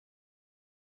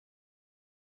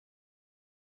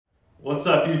What's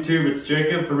up YouTube, it's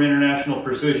Jacob from International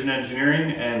Precision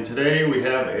Engineering, and today we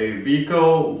have a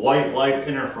Wyco white light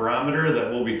interferometer that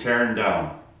we'll be tearing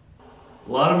down.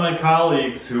 A lot of my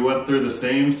colleagues who went through the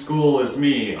same school as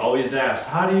me always ask,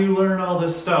 how do you learn all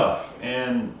this stuff?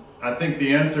 And I think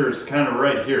the answer is kind of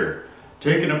right here.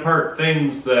 Taking apart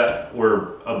things that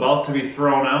were about to be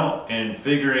thrown out and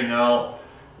figuring out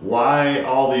why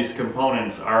all these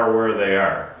components are where they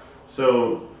are.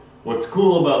 So what's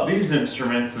cool about these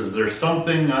instruments is there's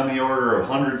something on the order of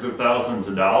hundreds of thousands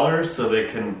of dollars, so they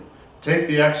can take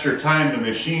the extra time to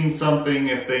machine something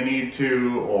if they need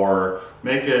to, or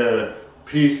make a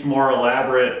piece more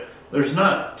elaborate. There's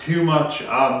not too much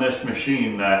on this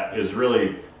machine that is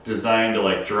really designed to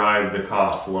like drive the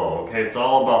cost low. Okay, it's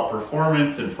all about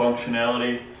performance and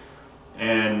functionality,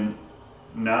 and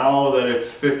now that it's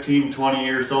 15-20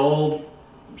 years old,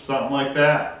 something like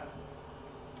that,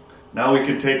 now we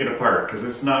can take it apart because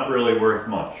it's not really worth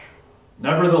much.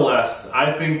 Nevertheless,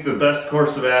 I think the best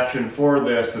course of action for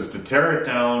this is to tear it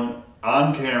down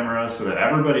on camera so that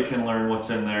everybody can learn what's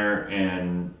in there,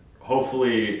 and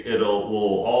hopefully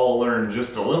we'll all learn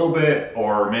just a little bit,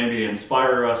 or maybe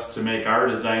inspire us to make our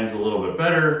designs a little bit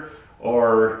better,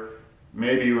 or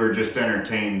maybe we're just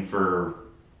entertained for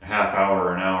a half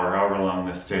hour, an hour, however long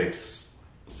this takes,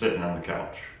 sitting on the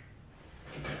couch.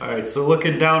 Alright, so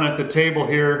looking down at the table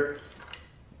here,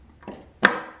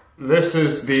 this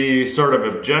is the sort of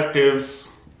objectives,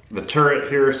 the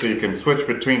turret here, so you can switch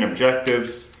between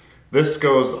objectives. This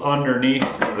goes underneath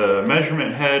the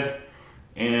measurement head,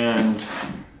 and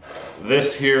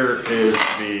this here is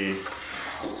the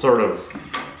sort of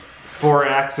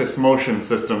 4-axis motion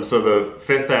system. So the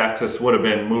 5th axis would have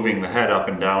been moving the head up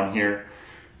and down here.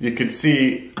 You can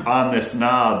see on this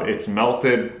knob it's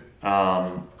melted,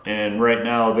 and right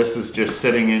now this is just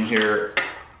sitting in here.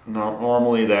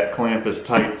 Normally that clamp is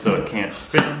tight so it can't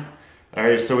spin.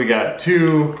 Alright, so we got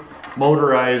 2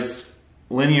 motorized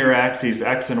linear axes,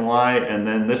 X and Y, and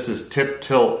then this is tip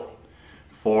tilt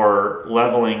for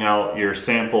leveling out your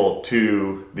sample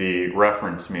to the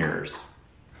reference mirrors.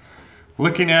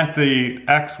 Looking at the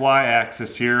XY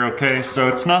axis here, okay, so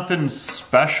it's nothing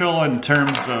special in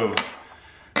terms of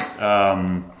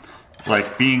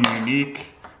like being unique.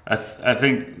 I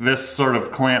think this sort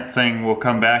of clamp thing we'll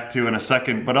come back to in a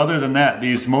second, but other than that,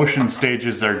 these motion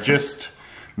stages are just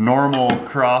normal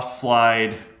cross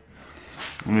slide.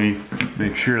 Let me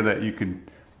make sure that you can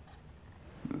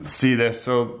see this.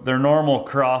 So they're normal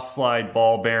cross slide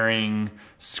ball bearing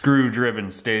screw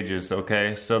driven stages,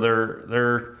 okay? So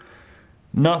they're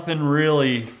nothing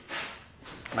really,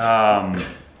 I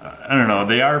don't know,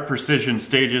 they are precision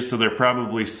stages, so they're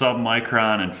probably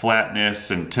sub-micron in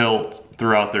flatness and tilt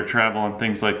throughout their travel and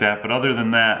things like that. But other than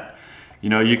that, you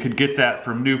know, you could get that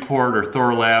from Newport or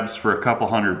Thor Labs for a couple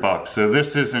 $100. So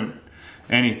this isn't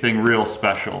anything real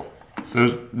special.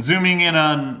 So zooming in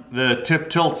on the tip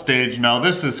tilt stage, now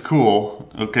this is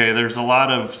cool. Okay, there's a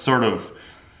lot of sort of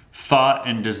thought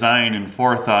and design and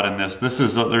forethought in this.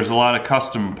 There's a lot of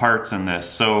custom parts in this.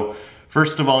 So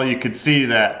first of all, you could see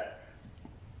that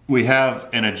we have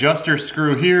an adjuster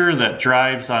screw here that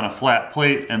drives on a flat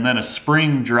plate, and then a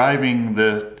spring driving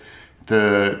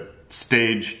the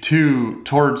stage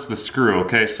towards the screw.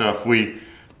 Okay, so if we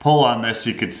pull on this,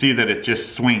 you could see that it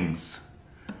just swings.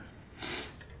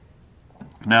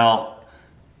 Now,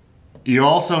 you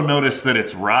also notice that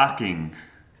it's rocking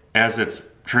as it's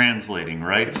translating,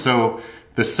 right? So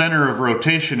the center of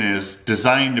rotation is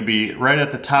designed to be right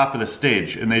at the top of the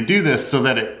stage, and they do this so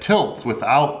that it tilts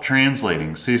without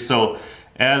translating. See, so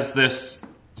as this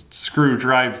screw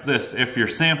drives this, if your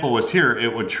sample was here,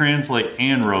 it would translate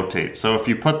and rotate. So if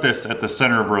you put this at the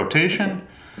center of rotation,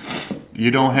 you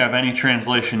don't have any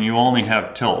translation, you only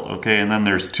have tilt, okay? And then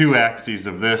there's 2 axes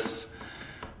of this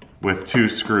with 2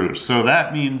 screws. So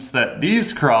that means that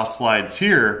these cross slides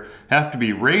here have to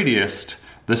be radiused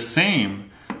the same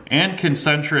and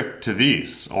concentric to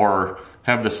these, or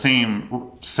have the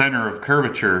same center of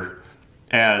curvature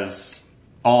as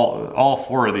all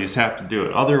 4 of these have to do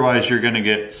it. Otherwise you're going to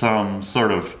get some sort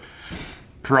of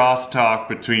crosstalk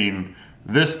between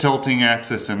this tilting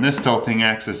axis and this tilting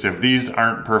axis if these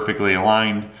aren't perfectly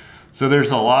aligned. So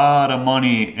there's a lot of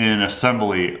money in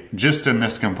assembly just in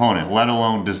this component, let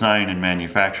alone design and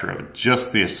manufacture of it,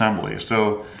 just the assembly.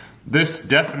 So this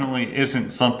definitely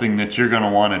isn't something that you're going to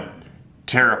want to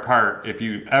tear apart if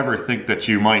you ever think that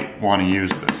you might want to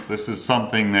use this. This is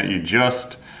something that you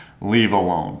just leave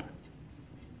alone.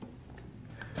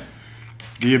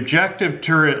 The objective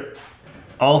turret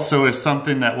also is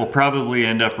something that we'll probably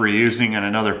end up reusing in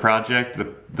another project.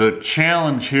 The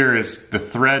challenge here is the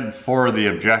thread for the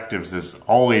objectives is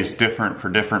always different for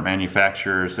different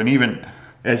manufacturers. And even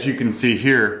as you can see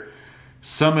here,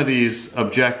 some of these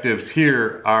objectives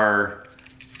here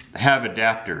have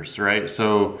adapters, right?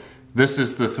 So this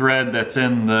is the thread that's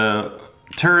in the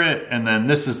turret, and then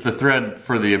this is the thread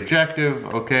for the objective,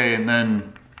 okay? And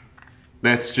then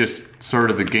that's just sort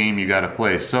of the game you gotta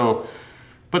play. So,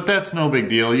 but that's no big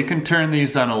deal. You can turn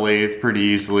these on a lathe pretty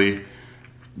easily.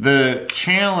 The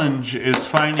challenge is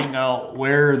finding out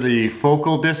where the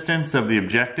focal distance of the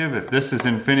objective, if this is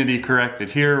infinity corrected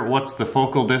here, what's the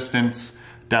focal distance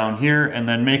down here, and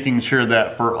then making sure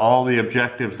that for all the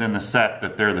objectives in the set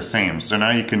that they're the same. So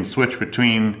now you can switch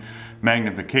between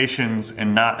magnifications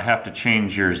and not have to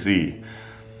change your Z.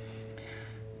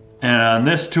 And on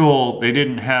this tool, they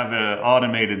didn't have an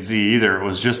automated Z either. It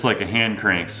was just like a hand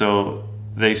crank. So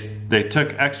they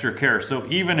took extra care. So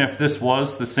even if this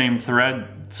was the same thread,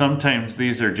 sometimes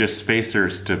these are just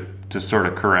spacers to sort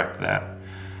of correct that.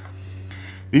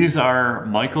 These are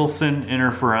Michelson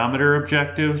interferometer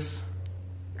objectives.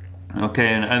 Okay,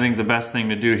 and I think the best thing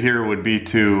to do here would be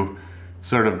to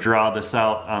sort of draw this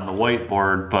out on the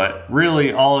whiteboard, but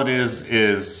really all it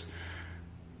is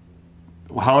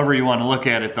however you want to look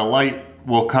at it, the light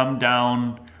will come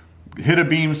down, hit a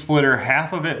beam splitter,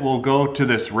 half of it will go to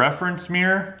this reference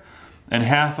mirror, and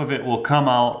half of it will come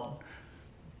out,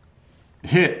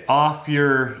 hit off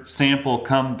your sample,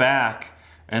 come back,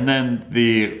 and then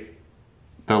the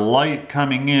light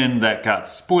coming in that got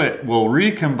split will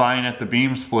recombine at the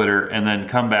beam splitter and then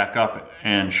come back up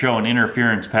and show an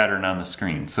interference pattern on the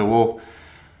screen. So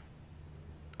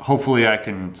hopefully I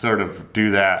can sort of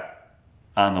do that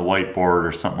on the whiteboard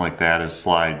or something like that as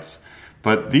slides.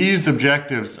 But these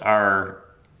objectives are,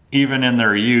 even in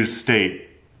their used state,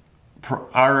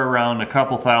 are around a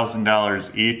couple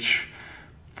 $1,000s each.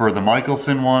 For the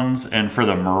Michelson ones, and for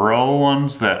the Moreau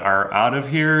ones that are out of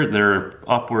here, they're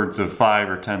upwards of $5,000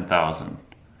 or $10,000.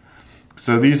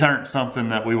 So these aren't something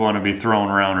that we want to be throwing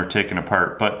around or taking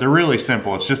apart, but they're really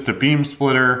simple. It's just a beam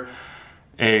splitter,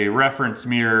 a reference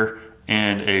mirror,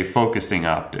 and a focusing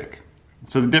optic.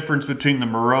 So the difference between the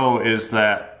Moreau is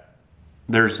that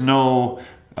there's no,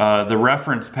 the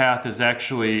reference path is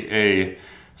actually a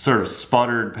sort of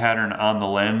sputtered pattern on the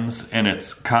lens, and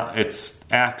it's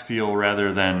axial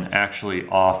rather than actually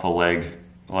off a leg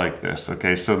like this.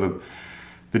 Okay, so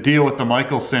the deal with the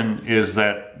Michelson is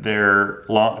that there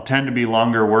tend to be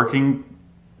longer working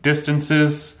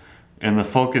distances, and the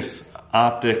focus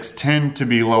optics tend to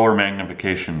be lower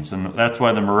magnifications, and that's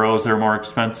why the Moreaus are more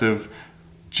expensive,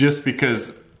 just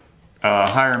because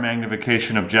higher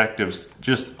magnification objectives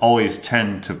just always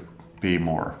tend to be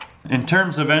more. In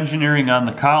terms of engineering on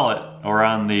the collet or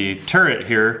on the turret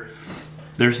here,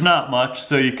 there's not much.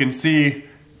 So you can see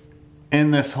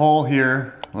in this hole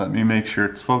here, let me make sure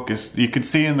it's focused. You can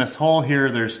see in this hole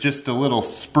here, there's just a little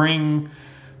spring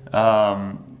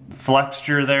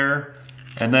flexure there.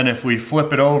 And then if we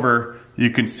flip it over, you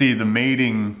can see the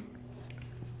mating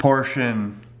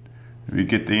portion. If you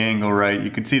get the angle right,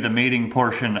 you can see the mating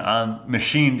portion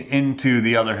machined into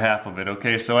the other half of it.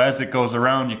 Okay, so as it goes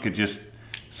around, you could just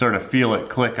sort of feel it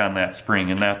click on that spring,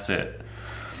 and that's it.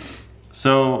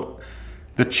 So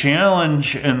the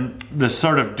challenge and the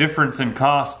sort of difference in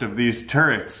cost of these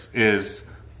turrets is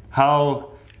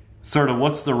how, sort of,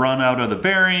 what's the run out of the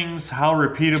bearings? How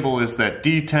repeatable is that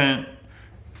detent?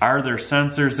 Are there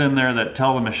sensors in there that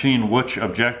tell the machine which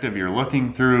objective you're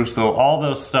looking through? So all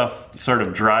those stuff sort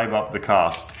of drive up the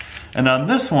cost. And on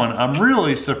this one, I'm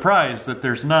really surprised that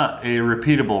there's not a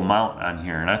repeatable mount on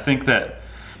here. And I think that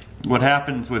what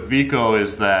happens with Wyco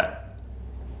is that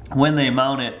when they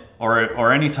mount it,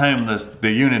 or anytime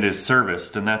the unit is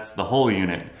serviced, and that's the whole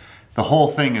unit, the whole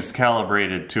thing is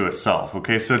calibrated to itself.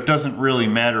 Okay, so it doesn't really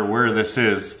matter where this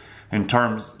is in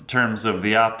terms of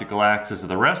the optical axis of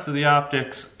the rest of the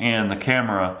optics and the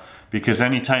camera, because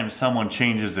anytime someone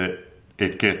changes it,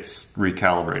 it gets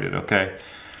recalibrated. Okay,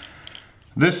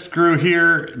 this screw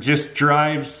here just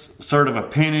drives sort of a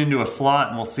pin into a slot,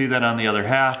 and we'll see that on the other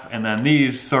half, and then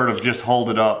these sort of just hold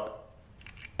it up,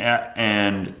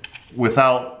 and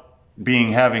without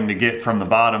having to get from the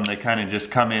bottom, they kind of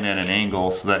just come in at an angle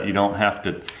so that you don't have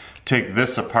to take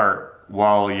this apart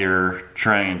while you're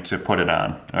trying to put it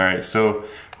on. All right, so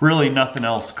really nothing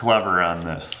else clever on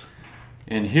this.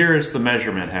 And here's the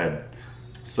measurement head.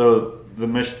 So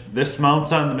this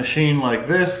mounts on the machine like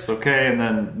this, okay, and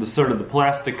then the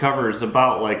plastic cover is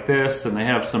about like this, and they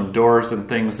have some doors and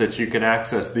things that you can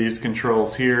access these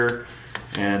controls here,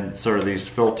 and sort of these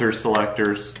filter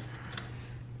selectors.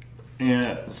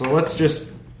 Yeah, so let's just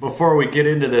before we get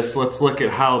into this, let's look at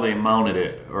how they mounted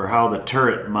it, or how the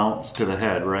turret mounts to the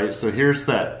head, right? So here's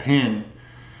that pin,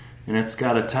 and it's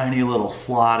got a tiny little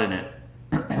slot in it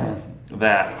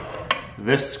that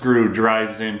this screw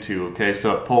drives into, okay?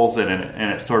 So it pulls it in,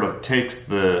 and it sort of takes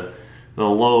the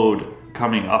load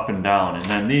coming up and down. And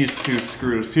then these two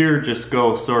screws here just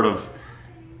go sort of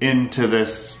into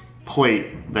this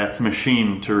plate that's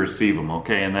machined to receive them,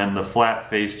 okay? And then the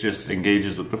flat face just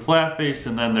engages with the flat face,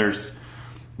 and then there's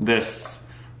this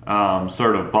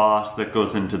sort of boss that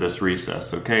goes into this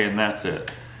recess, okay? And that's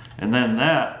it. And then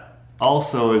that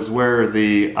also is where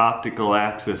the optical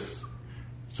axis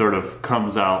sort of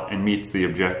comes out and meets the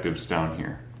objectives down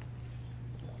here.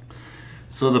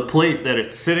 So the plate that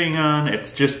it's sitting on,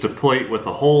 it's just a plate with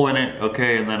a hole in it,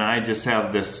 okay? And then I just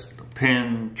have this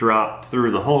pin dropped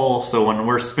through the hole, so when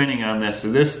we're spinning on this,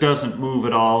 this doesn't move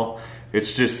at all,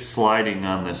 it's just sliding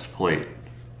on this plate.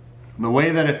 The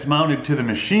way that it's mounted to the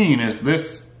machine is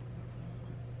this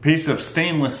piece of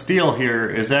stainless steel here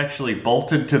is actually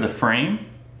bolted to the frame,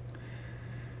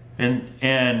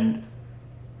 and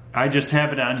I just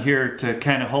have it on here to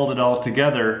kind of hold it all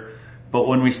together. But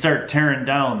when we start tearing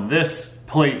down, this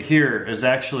plate here is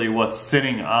actually what's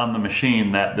sitting on the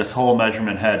machine that this whole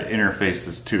measurement head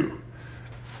interfaces to.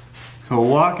 So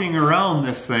walking around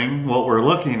this thing, what we're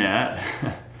looking at,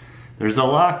 there's a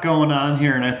lot going on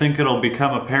here, and I think it'll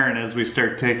become apparent as we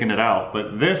start taking it out.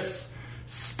 But this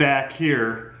stack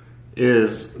here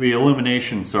is the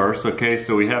illumination source, okay?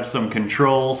 So we have some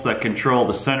controls that control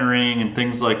the centering and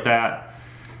things like that.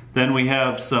 Then we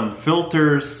have some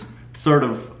filters sort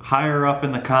of higher up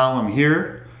in the column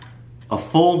here. A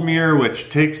fold mirror which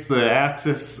takes the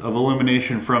axis of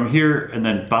illumination from here and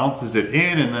then bounces it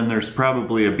in, and then there's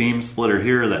probably a beam splitter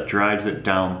here that drives it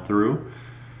down through.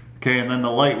 Okay, and then the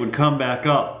light would come back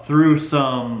up through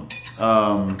some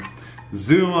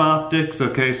zoom optics,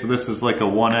 okay, so this is like a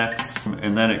 1x,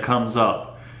 and then it comes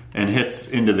up and hits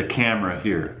into the camera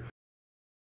here.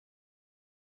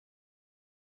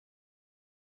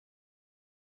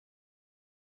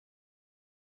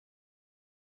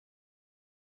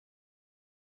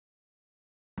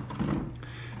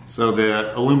 So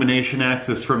the illumination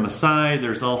axis from the side,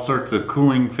 there's all sorts of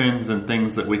cooling fins and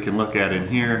things that we can look at in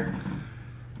here.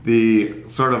 The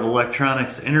sort of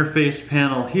electronics interface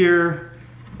panel here,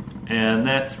 and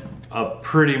that's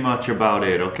pretty much about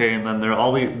it, okay? And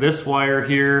then this wire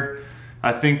here,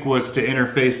 I think was to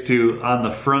interface to, on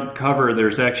the front cover,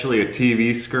 there's actually a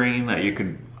TV screen that you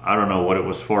could, I don't know what it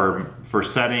was for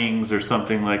settings or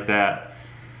something like that.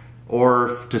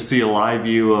 Or to see a live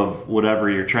view of whatever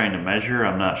you're trying to measure,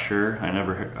 I'm not sure.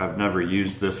 I've never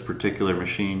used this particular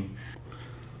machine.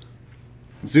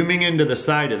 Zooming into the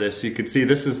side of this, you can see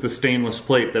this is the stainless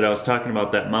plate that I was talking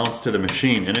about that mounts to the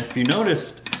machine. And if you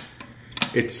noticed,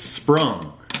 it's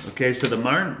sprung. Okay, so the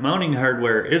mounting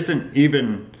hardware isn't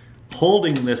even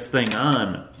holding this thing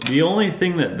on. The only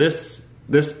thing that this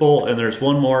bolt, and there's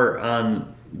one more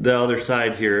on the other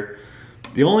side here,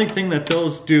 the only thing that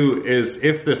those do is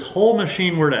if this whole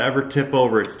machine were to ever tip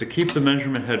over, it's to keep the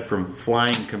measurement head from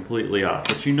flying completely off.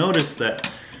 But you notice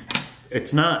that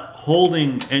it's not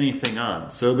holding anything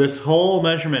on. So this whole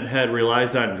measurement head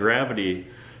relies on gravity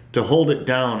to hold it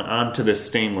down onto this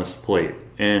stainless plate.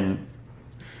 And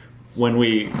when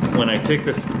I take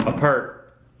this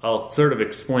apart, I'll sort of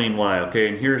explain why, okay?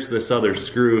 And here's this other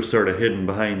screw sort of hidden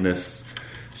behind this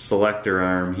selector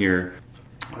arm here.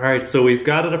 All right, so we've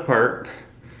got it apart.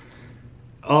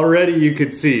 Already you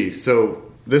could see,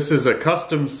 so this is a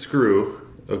custom screw,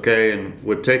 okay, and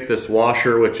would take this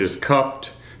washer, which is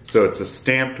cupped, so it's a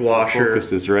stamped washer.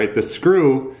 Focus is right. The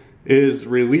screw is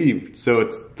relieved, so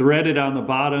it's threaded on the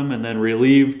bottom and then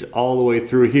relieved all the way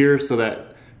through here so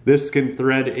that this can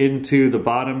thread into the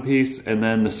bottom piece and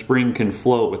then the spring can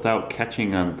float without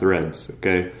catching on threads,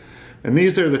 okay? And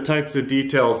these are the types of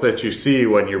details that you see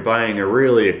when you're buying a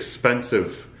really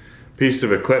expensive piece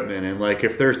of equipment. And like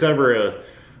if there's ever a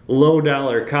low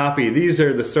dollar copy, these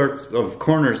are the sorts of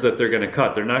corners that they're going to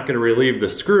cut. They're not going to relieve the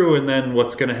screw, and then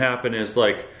what's going to happen is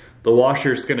like the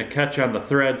washer's going to catch on the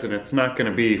threads and it's not going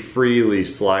to be freely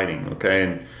sliding, okay?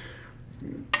 And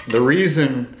the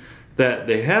reason that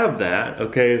they have that,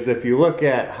 okay, is if you look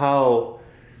at how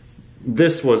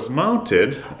this was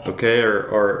mounted, okay,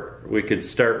 or we could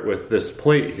start with this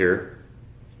plate here,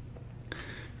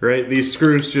 right? These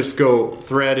screws just go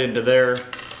thread into there,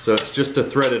 so it's just a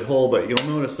threaded hole. But you'll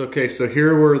notice, okay, so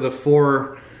here were the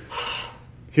four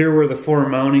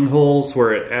mounting holes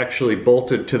where it actually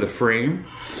bolted to the frame,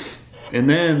 and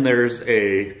then there's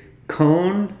a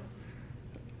cone,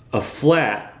 a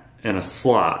flat, and a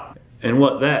slot. And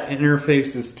what that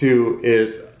interfaces to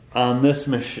is on this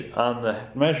on the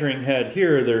measuring head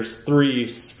here, there's 3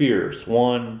 spheres,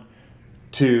 1,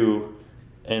 2,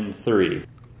 and 3.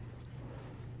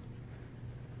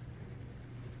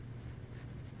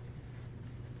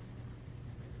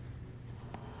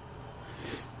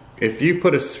 If you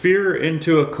put a sphere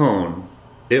into a cone,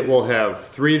 it will have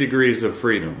 3 degrees of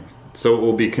freedom. So it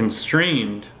will be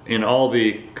constrained in all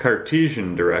the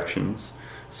Cartesian directions.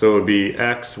 So it would be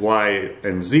X, Y,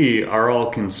 and Z are all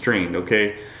constrained,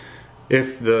 okay?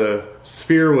 If the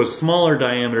sphere was smaller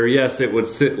diameter, yes, it would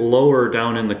sit lower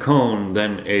down in the cone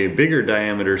than a bigger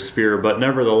diameter sphere, but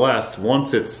nevertheless,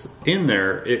 once it's in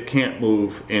there, it can't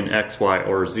move in X, Y,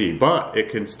 or Z. But it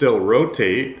can still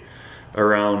rotate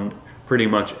around pretty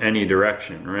much any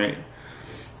direction, right?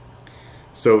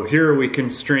 So here we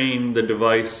constrain the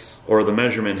device or the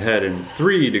measurement head in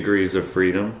 3 degrees of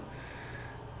freedom.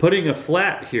 Putting a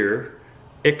flat here,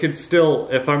 it could still,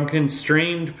 if I'm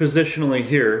constrained positionally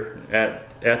here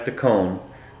at the cone,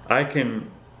 I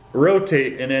can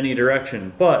rotate in any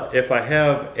direction. But if I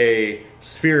have a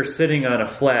sphere sitting on a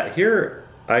flat here,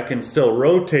 I can still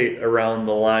rotate around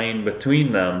the line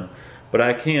between them. But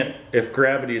I can't, if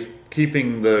gravity is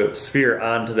keeping the sphere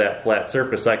onto that flat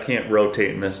surface, I can't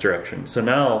rotate in this direction. So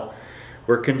now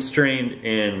we're constrained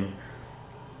in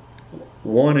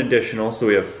 1 additional, so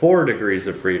we have 4 degrees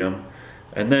of freedom,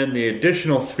 and then the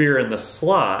additional sphere in the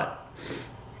slot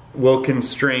will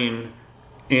constrain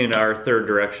in our 3rd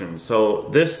direction. So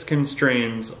this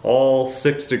constrains all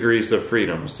 6 degrees of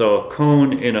freedom. So a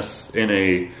cone in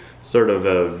a sort of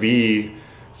a V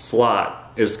slot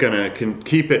is going to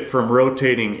keep it from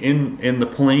rotating in the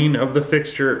plane of the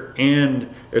fixture, and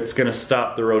it's going to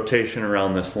stop the rotation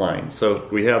around this line. So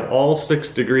we have all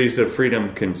 6 degrees of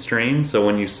freedom constrained, so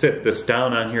when you sit this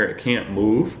down on here, it can't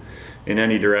move in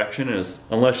any direction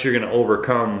unless you're going to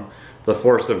overcome the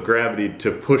force of gravity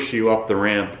to push you up the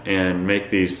ramp and make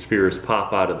these spheres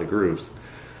pop out of the grooves.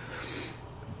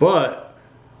 But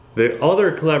the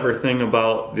other clever thing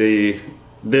about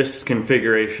this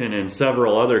configuration and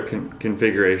several other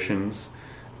configurations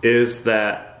is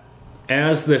that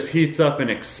as this heats up and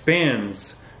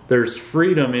expands, there's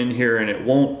freedom in here and it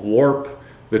won't warp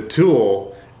the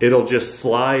tool. It'll just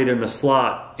slide in the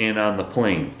slot and on the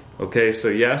plane. Okay, so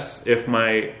yes, if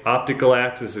my optical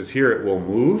axis is here, it will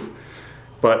move,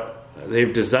 but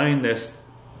they've designed this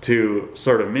to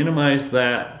sort of minimize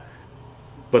that.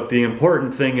 But the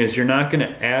important thing is you're not going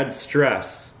to add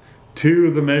stress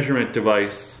to the measurement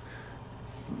device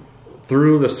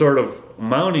through the sort of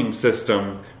mounting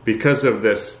system because of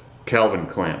this Kelvin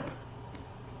clamp.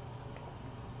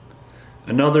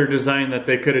 Another design that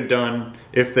they could have done,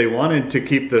 if they wanted to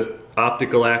keep the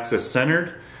optical axis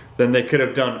centered, then they could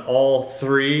have done all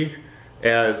 3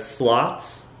 as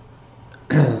slots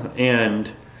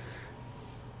and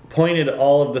pointed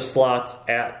all of the slots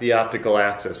at the optical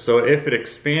axis. So if it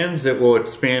expands, it will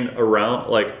expand around,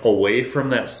 like away from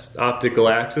that optical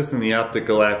axis, and the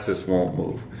optical axis won't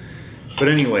move. But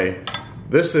anyway,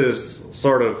 this is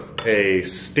sort of a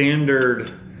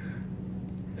standard,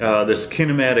 this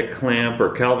kinematic clamp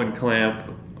or Kelvin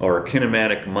clamp or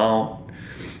kinematic mount.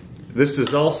 This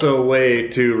is also a way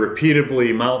to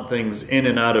repeatably mount things in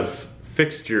and out of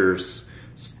fixtures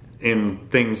in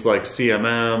things like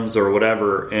CMMs or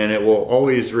whatever, and it will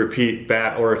always repeat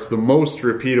back, or it's the most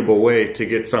repeatable way to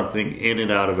get something in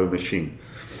and out of a machine.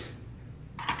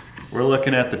 We're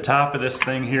looking at the top of this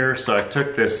thing here, so I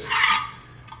took this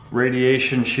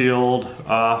radiation shield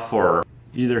off, or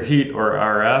either heat or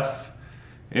RF.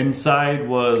 Inside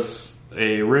was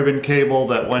a ribbon cable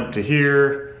that went to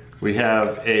here. We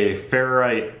have a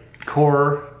ferrite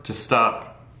core to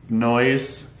stop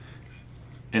noise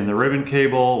in the ribbon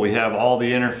cable. We have all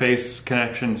the interface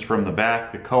connections from the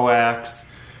back, the coax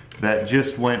that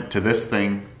just went to this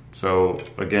thing. So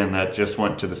again, that just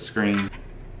went to the screen.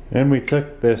 And we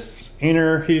took this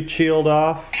inner heat shield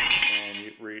off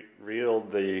and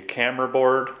revealed the camera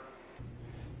board.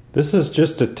 This is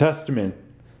just a testament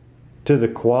to the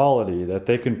quality that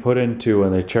they can put into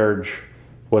when they charge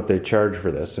what they charge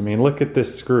for this. I mean, look at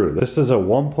this screw. This is a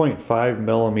 1.5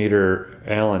 millimeter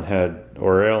Allen head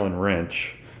or Allen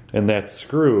wrench, and that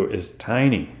screw is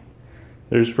tiny.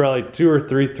 There's probably 2 or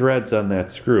 3 threads on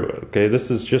that screw. Okay,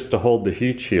 this is just to hold the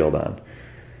heat shield on.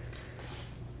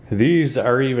 These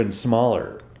are even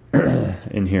smaller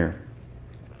in here.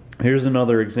 Here's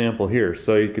another example here.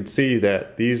 So you could see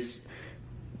that this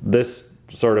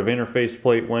sort of interface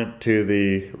plate went to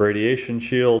the radiation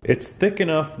shield. It's thick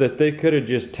enough that they could have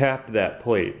just tapped that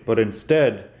plate, but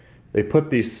instead they put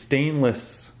these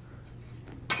stainless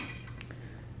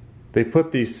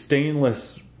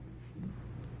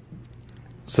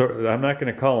so I'm not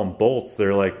going to call them bolts,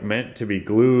 they're like meant to be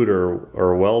glued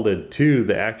or welded to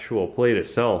the actual plate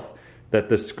itself that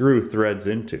the screw threads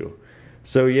into.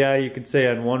 So yeah, you could say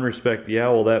in one respect, yeah,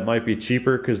 well that might be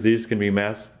cheaper because these can be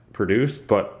mass produced,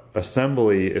 but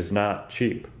assembly is not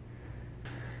cheap.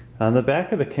 On the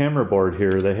back of the camera board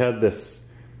here, they had this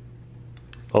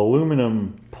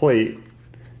aluminum plate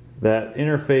that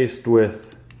interfaced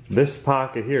with this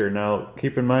pocket here. Now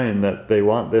keep in mind that they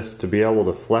want this to be able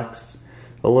to flex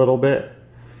a little bit,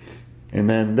 and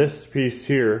then this piece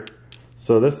here,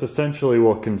 so this essentially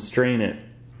will constrain it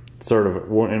sort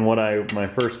of. And what my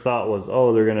first thought was,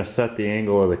 oh, they're going to set the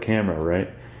angle of the camera, right?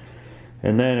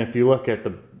 And then if you look at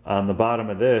on the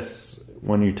bottom of this,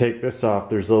 when you take this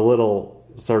off, there's a little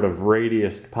sort of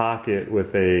radiused pocket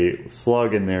with a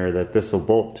slug in there that this will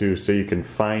bolt to, so you can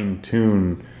fine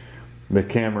tune the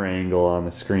camera angle on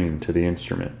the screen to the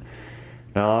instrument.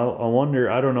 Now I wonder,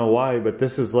 I don't know why, but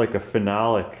this is like a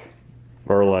phenolic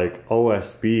or like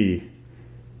OSB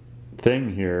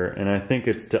thing here, and I think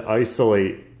it's to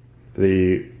isolate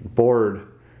the board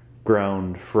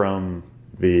ground from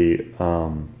the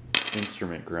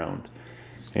instrument ground.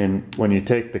 And when you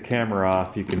take the camera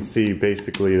off, you can see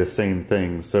basically the same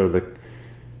thing. So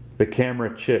the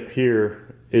camera chip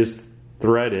here is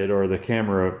threaded, or the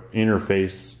camera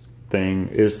interface thing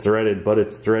is threaded, but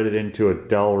it's threaded into a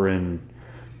Delrin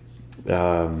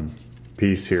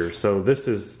piece here. So this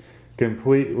is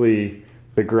completely,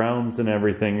 the grounds and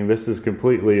everything, this is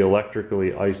completely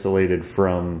electrically isolated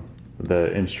from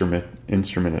the instrument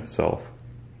itself.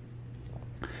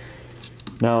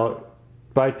 Now,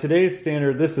 by today's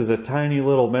standard, this is a tiny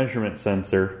little measurement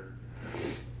sensor,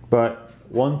 but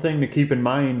one thing to keep in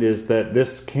mind is that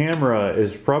this camera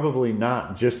is probably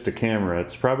not just a camera.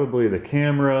 It's probably the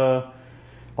camera,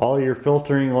 all your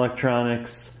filtering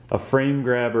electronics, a frame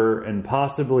grabber, and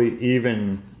possibly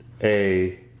even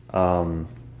a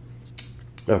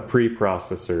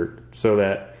preprocessor, so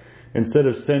that instead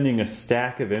of sending a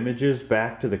stack of images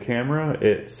back to the camera,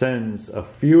 it sends a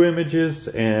few images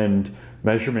and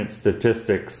measurement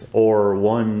statistics, or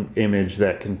one image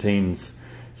that contains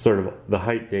sort of the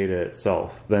height data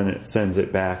itself. Then it sends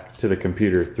it back to the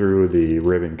computer through the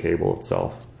ribbon cable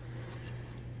itself.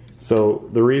 So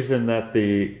the reason that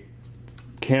the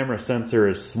camera sensor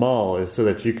is small is so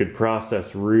that you could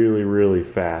process really, really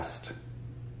fast.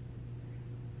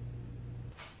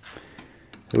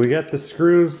 We got the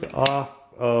screws off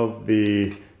of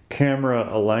the camera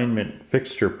alignment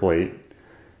fixture plate,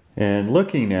 and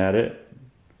looking at it,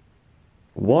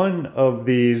 one of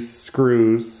these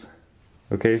screws,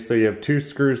 okay, so you have two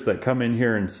screws that come in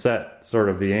here and set sort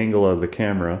of the angle of the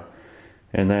camera,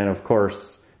 and then of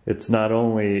course it's not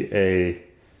only a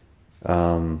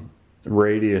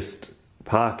radiused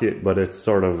pocket, but it's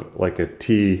sort of like a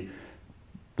T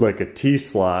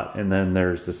slot, and then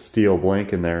there's a steel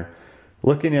blank in there.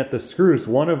 Looking at the screws,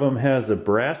 one of them has a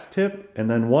brass tip, and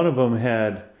then one of them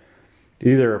had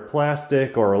either a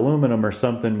plastic or aluminum or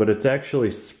something, but it's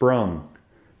actually sprung.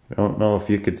 I don't know if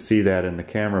you could see that in the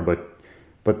camera,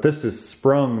 but this is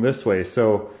sprung this way,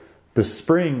 so the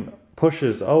spring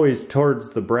pushes always towards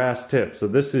the brass tip. So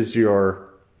this is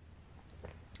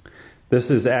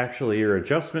actually your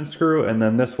adjustment screw, and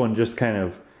then this one just kind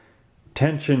of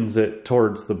tensions it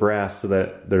towards the brass so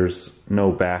that there's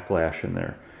no backlash in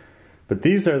there. But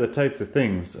these are the types of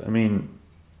things, I mean,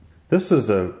 this is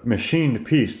a machined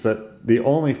piece that the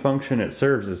only function it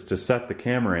serves is to set the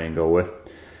camera angle with,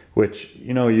 which,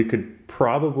 you know, you could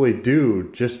probably do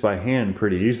just by hand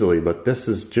pretty easily, but this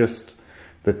is just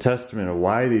the testament of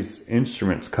why these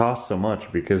instruments cost so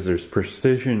much, because there's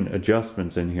precision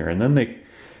adjustments in here. And then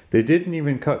they didn't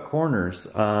even cut corners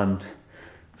on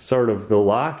sort of the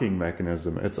locking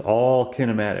mechanism. It's all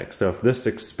kinematic. So if this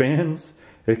expands,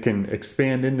 it can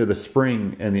expand into the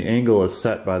spring, and the angle is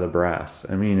set by the brass.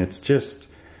 I mean, it's just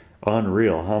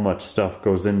unreal how much stuff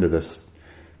goes into this.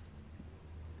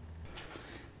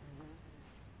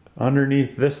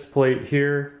 Underneath this plate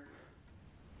here,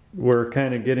 we're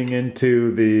kind of getting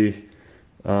into the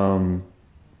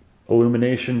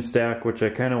illumination stack, which I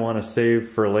kind of want to save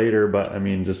for later, but I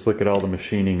mean, just look at all the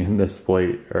machining in this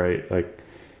plate, right? Like,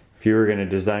 if you were going to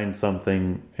design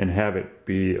something and have it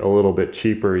be a little bit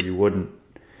cheaper, you wouldn't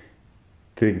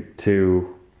think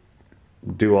to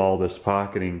do all this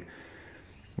pocketing.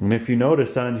 And if you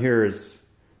notice on here is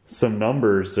some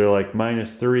numbers, they're like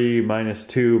 -3,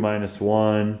 -2,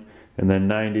 -1, and then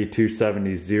 90,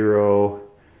 270, 0.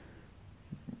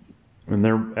 And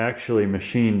they're actually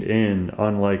machined in,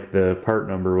 unlike the part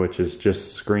number, which is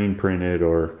just screen printed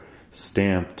or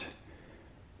stamped.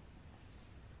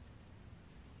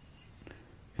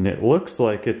 And it looks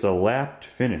like it's a lapped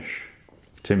finish.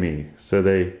 to me. So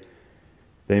they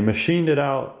machined it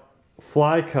out,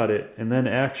 fly cut it, and then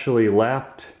actually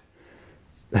lapped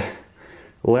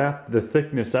the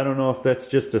thickness. I don't know if that's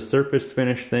just a surface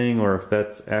finish thing or if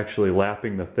that's actually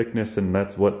lapping the thickness, and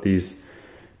that's what these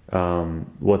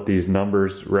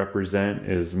numbers represent,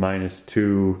 is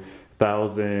 -2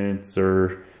 thousandths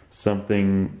or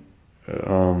something.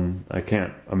 I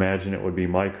can't imagine it would be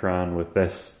micron with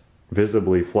this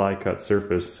visibly fly cut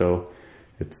surface, so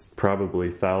it's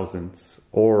probably thousandths,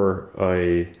 or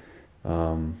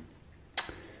an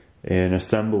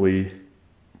assembly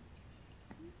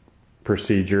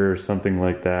procedure or something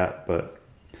like that. But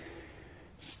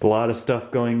just a lot of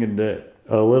stuff going into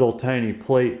a little tiny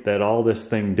plate that all this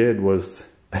thing did was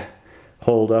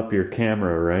hold up your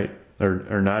camera, right?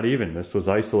 Or not even, this was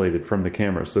isolated from the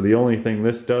camera. So the only thing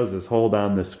this does is hold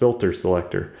on this filter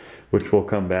selector, which we'll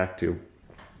come back to.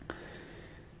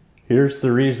 Here's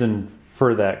the reason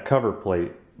for that cover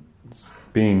plate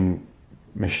being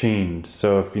machined.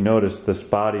 So if you notice, this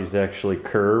body's actually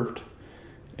curved,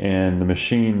 and the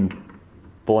machine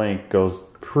blank goes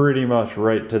pretty much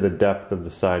right to the depth of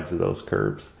the sides of those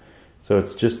curves. So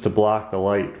it's just to block the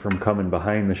light from coming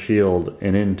behind the shield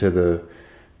and into the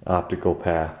optical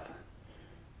path.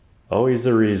 Always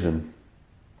a reason.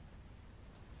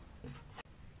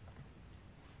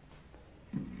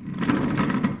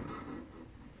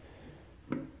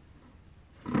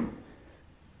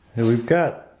 And we've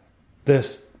got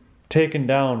this taken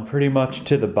down pretty much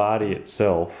to the body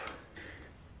itself.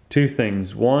 Two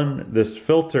things. One, this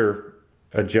filter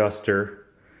adjuster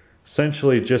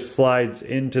essentially just slides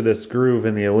into this groove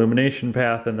in the illumination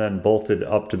path and then bolted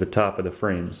up to the top of the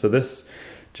frame. So this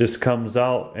just comes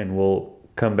out, and we'll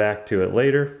come back to it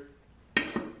later.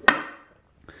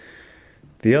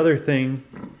 The other thing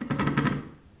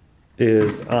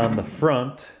is on the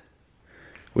front,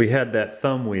 we had that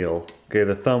thumb wheel. Okay,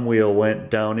 the thumb wheel went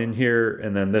down in here,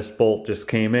 and then this bolt just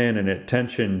came in and it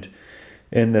tensioned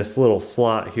in this little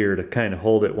slot here to kind of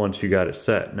hold it once you got it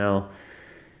set. Now,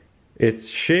 it's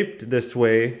shaped this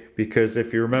way because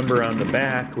if you remember on the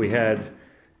back, we had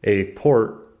a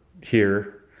port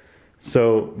here.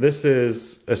 So this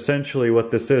is essentially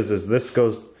what this is this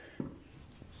goes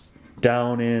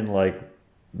down in like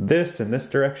this in this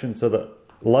direction, so the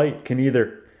light can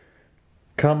either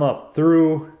come up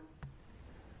through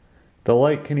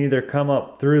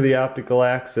the optical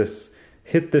axis,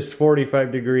 hit this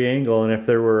 45-degree angle, and if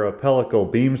there were a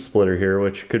pellicle beam splitter here,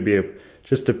 which could be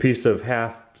just a piece of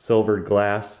half silvered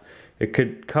glass, it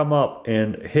could come up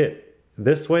and hit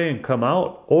this way and come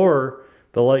out, or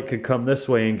the light could come this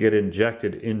way and get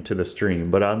injected into the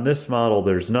stream. But on this model,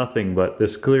 there's nothing, but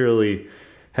this clearly,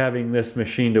 having this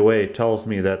machined away, tells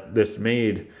me that this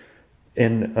made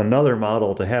in another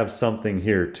model to have something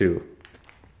here too.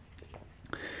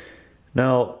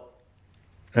 Now,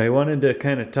 I wanted to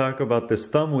kind of talk about this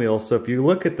thumb wheel. So if you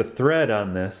look at the thread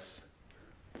on this,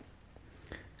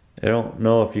 I don't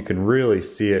know if you can really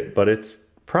see it, but it's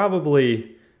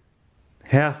probably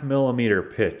 0.5 millimeter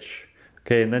pitch.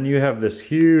 Okay, and then you have this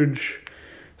huge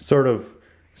sort of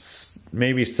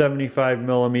maybe 75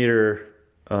 millimeter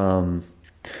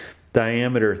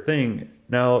diameter thing.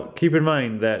 Now, keep in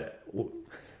mind that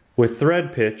with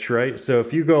thread pitch, right? So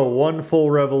if you go one full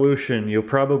revolution, you'll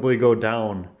probably go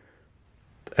down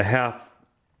a half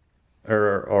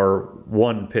or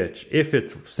one pitch. If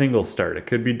it's single start, it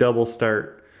could be double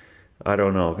start. I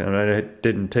don't know, and I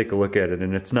didn't take a look at it,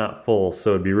 and it's not full,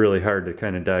 so it'd be really hard to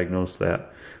kind of diagnose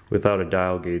that without a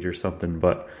dial gauge or something.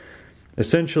 But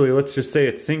essentially, let's just say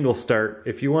it's single start.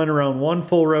 If you went around one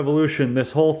full revolution,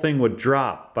 this whole thing would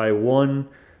drop by one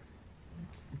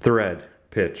thread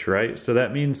pitch, right? So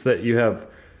that means that you have,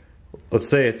 let's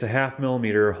say it's a 0.5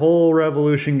 millimeter, a whole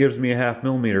revolution gives me a 0.5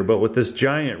 millimeter, but with this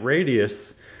giant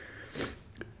radius,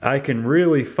 I can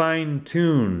really fine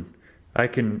tune. I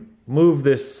can move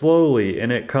this slowly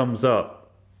and it comes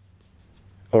up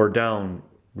or down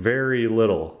very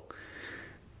little.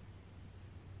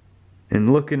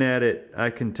 And looking at it, I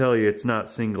can tell you it's not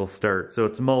single start, so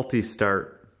it's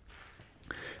multi-start.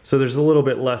 So there's a little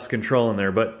bit less control in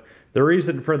there, but the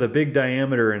reason for the big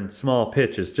diameter and small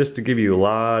pitch is just to give you a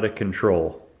lot of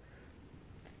control.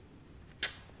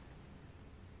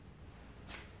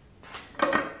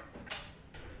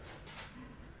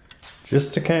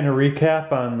 Just to kind of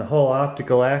recap on the whole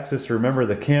optical axis, remember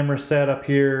the camera sat up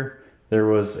here. There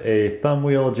was a thumb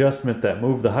wheel adjustment that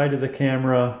moved the height of the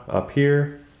camera up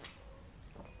here.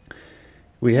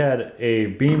 We had a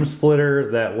beam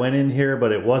splitter that went in here,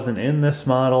 but it wasn't in this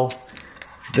model.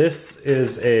 This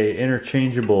is a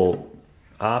interchangeable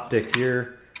optic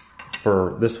here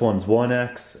for this one's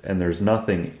 1x, and there's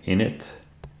nothing in it.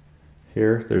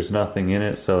 here. There's nothing in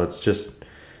it, so it's just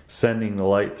sending the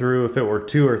light through. If it were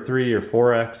 2 or 3 or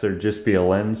 4x, there'd just be a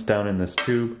lens down in this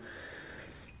tube.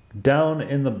 Down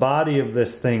in the body of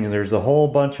this thing, there's a whole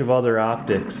bunch of other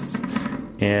optics.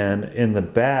 And in the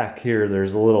back here,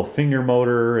 there's a little finger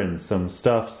motor and some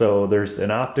stuff. So there's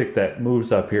an optic that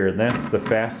moves up here, and that's the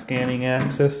fast scanning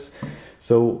axis.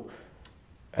 So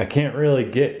I can't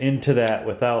really get into that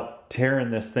without tearing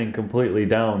this thing completely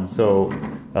down. So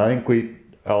I think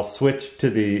I'll switch to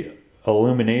the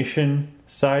illumination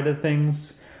side of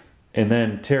things and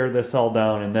then tear this all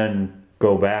down and then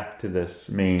go back to this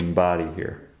main body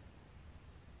here.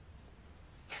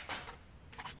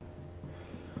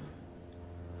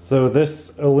 So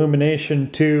this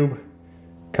illumination tube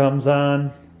comes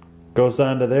on, goes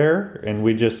onto there, and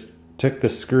we just took the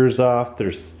screws off.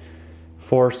 There's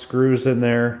 4 screws in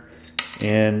there,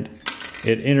 and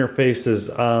it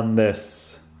interfaces on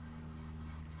this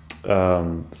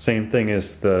same thing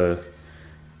as the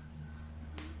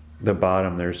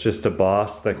bottom. There's just a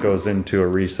boss that goes into a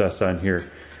recess on here.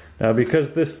 Now,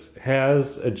 because this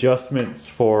has adjustments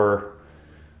for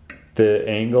the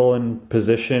angle and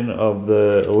position of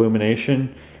the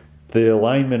illumination, the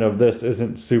alignment of this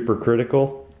isn't super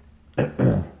critical.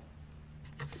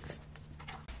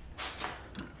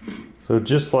 So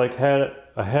just like a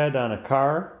head on a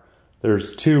car,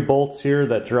 there's 2 bolts here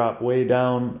that drop way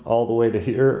down all the way to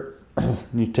here.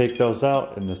 You take those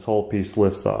out and this whole piece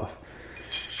lifts off.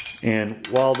 And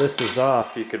while this is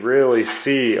off, you could really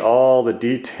see all the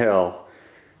detail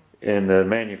in the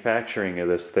manufacturing of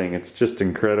this thing. It's just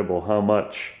incredible how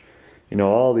much, you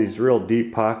know, all these real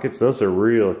deep pockets, those are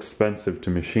real expensive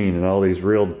to machine, and all these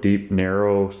real deep,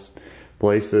 narrow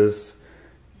places,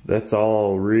 that's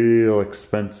all real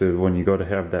expensive when you go to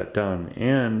have that done.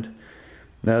 And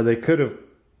now they could have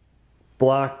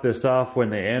blocked this off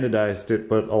when they anodized it,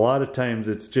 but a lot of times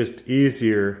it's just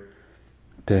easier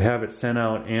to have it sent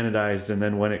out anodized, and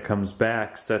then when it comes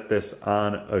back, set this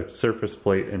on a surface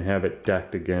plate and have it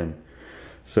decked again.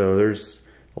 So there's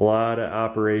a lot of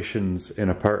operations in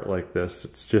a part like this.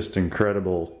 It's just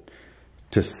incredible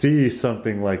to see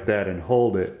something like that and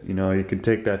hold it. You know, you could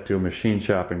take that to a machine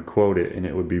shop and quote it, and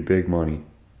it would be big money.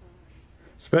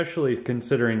 Especially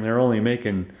considering they're only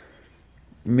making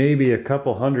maybe a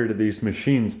couple hundred of these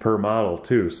machines per model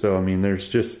too. So I mean, there's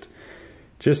just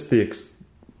the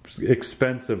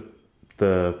expense of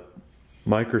the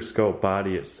microscope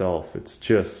body itself. It's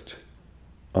just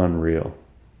unreal.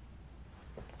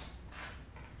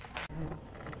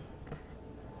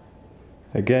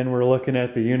 Again, we're looking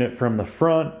at the unit from the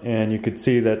front, and you could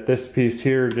see that this piece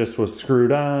here just was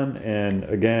screwed on, and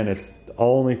again, it's the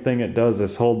only thing it does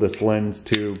is hold this lens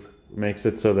tube, makes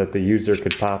it so that the user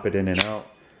could pop it in and out.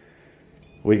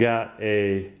 We got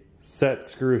a set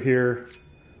screw here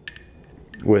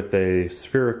with a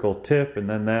spherical tip, and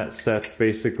then that sets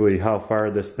basically how far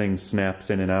this thing snaps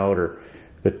in and out, or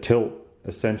the tilt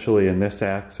essentially in this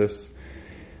axis.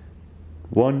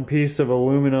 1 piece of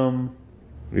aluminum.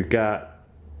 We've got,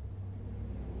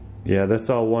 yeah, that's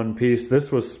all 1 piece.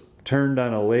 This was turned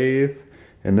on a lathe,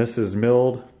 and this is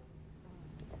milled.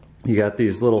 You got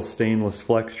these little stainless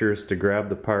flexures to grab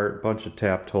the part, bunch of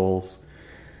tapped holes.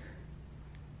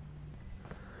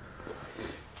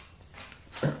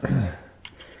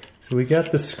 So we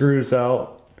got the screws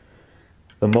out,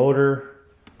 the motor,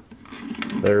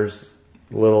 there's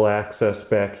a little access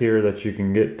back here that you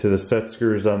can get to the set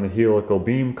screws on the helical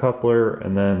beam coupler,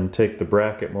 and then take the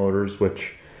bracket motors,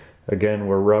 which again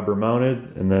were rubber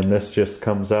mounted, and then this just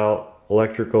comes out,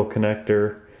 electrical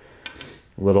connector,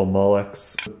 little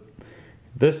Molex.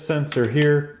 This sensor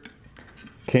here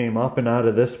came up and out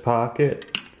of this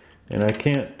pocket, and I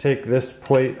can't take this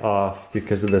plate off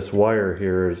because of this wire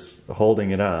here is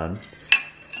holding it on.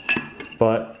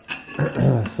 But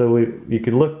so you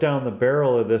could look down the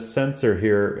barrel of this sensor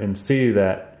here and see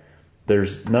that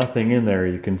there's nothing in there.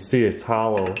 You can see it's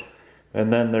hollow,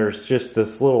 and then there's just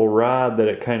this little rod that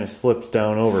it kind of slips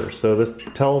down over. So this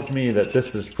tells me that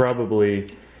this is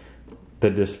probably the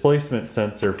displacement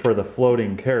sensor for the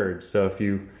floating carriage. So if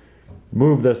you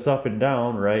move this up and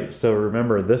down, right, so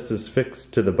remember this is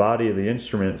fixed to the body of the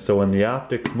instrument, so when the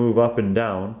optics move up and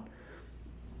down,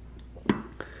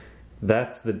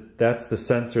 that's the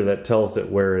sensor that tells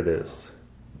it where it is.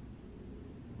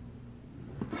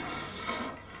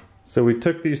 So we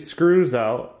took these screws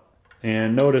out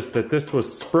and noticed that this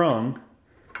was sprung,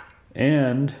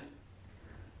 and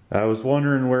I was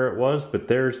wondering where it was, but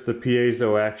there's the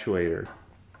piezo actuator.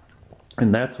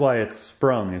 And that's why it's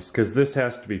sprung, is because this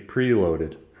has to be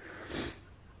preloaded.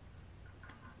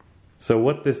 So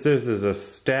what this is a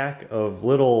stack of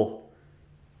little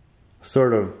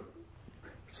sort of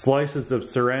slices of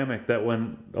ceramic that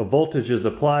when a voltage is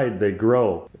applied, they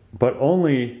grow, but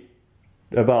only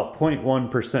about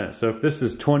 0.1%. So if this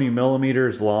is 20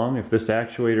 millimeters long, if this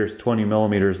actuator is 20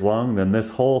 millimeters long, then this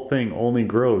whole thing only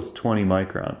grows 20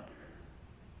 micron.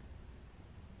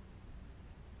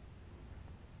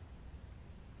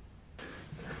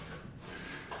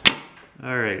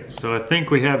 Alright, so I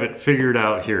think we have it figured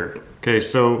out here. Okay,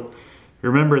 so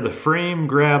remember the frame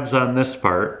grabs on this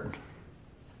part.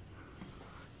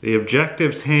 The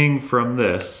objectives hang from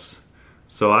this,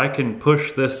 so I can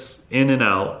push this in and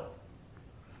out.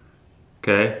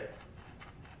 Okay,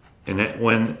 and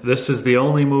when this is the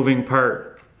only moving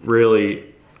part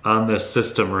really on this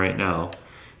system right now.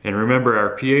 And remember,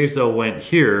 our piezo went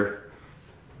here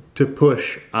to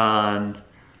push on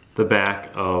the back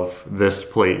of this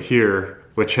plate here,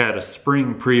 which had a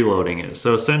spring preloading it.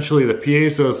 So essentially the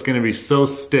piezo is going to be so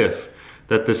stiff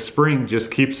that the spring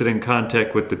just keeps it in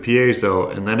contact with the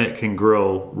piezo, and then it can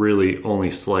grow really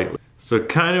only slightly. So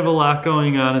kind of a lot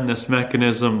going on in this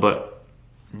mechanism, but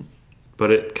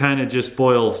it kind of just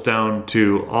boils down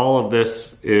to all of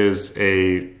this is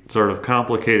a sort of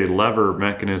complicated lever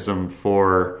mechanism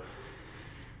for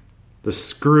the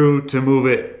screw to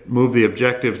move the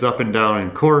objectives up and down in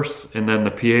coarse, and then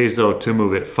the piezo to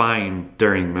move it fine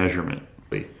during measurement.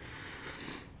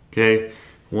 Okay,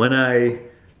 when I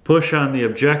push on the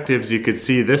objectives, you could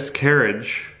see this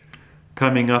carriage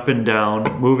coming up and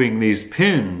down, moving these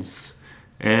pins,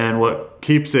 and what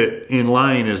keeps it in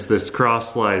line is this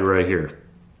cross slide right here.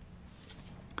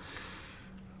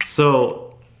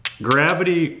 So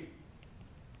gravity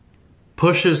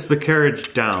pushes the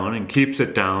carriage down and keeps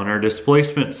it down. Our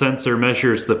displacement sensor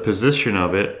measures the position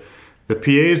of it. The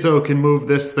piezo can move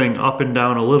this thing up and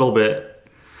down a little bit,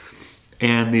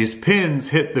 and these pins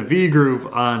hit the V-groove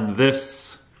on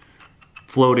this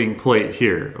floating plate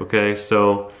here. Okay,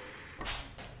 so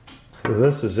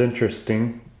this is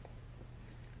interesting.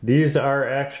 These are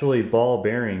actually ball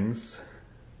bearings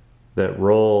that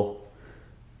roll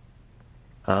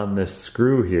on this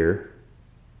screw here.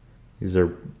 These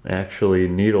are actually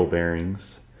needle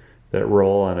bearings that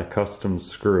roll on a custom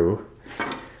screw.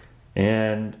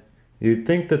 And you'd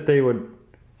think that they would,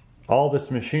 all this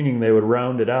machining, they would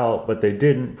round it out, but they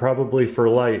didn't, probably for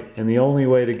light. And the only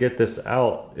way to get this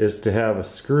out is to have a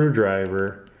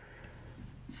screwdriver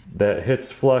that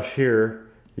hits flush here.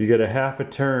 You get a half a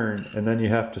turn, and then you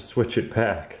have to switch it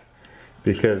back,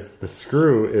 because the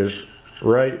screw is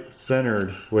right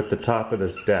centered with the top of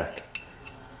this deck.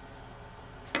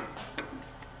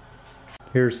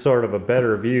 Here's sort of a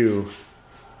better view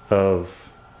of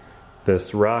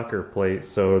this rocker plate.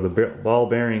 So the ball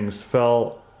bearings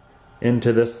fell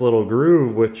into this little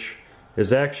groove, which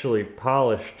is actually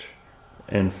polished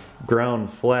and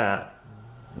ground flat,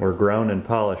 or ground and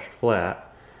polished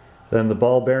flat. Then the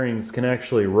ball bearings can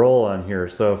actually roll on here.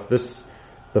 So if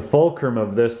the fulcrum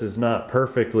of this is not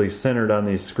perfectly centered on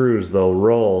these screws, they'll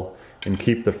roll and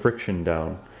keep the friction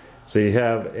down. So you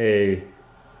have a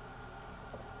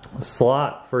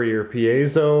slot for your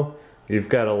piezo, you've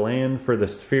got a land for the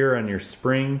sphere on your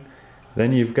spring,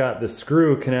 then you've got the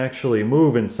screw can actually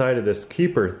move inside of this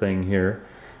keeper thing here,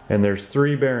 and there's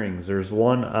 3 bearings. There's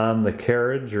one on the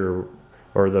carriage or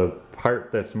the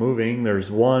part that's moving,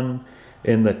 there's one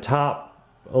in the top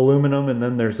aluminum, and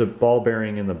then there's a ball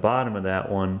bearing in the bottom of that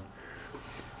one.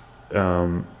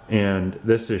 And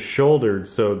this is shouldered,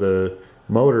 so the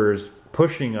motor is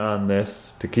pushing on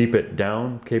this to keep it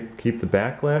down, keep the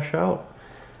backlash out.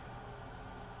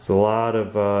 It's a lot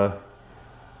of,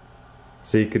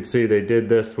 so you could see they did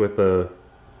this with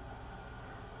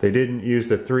they didn't use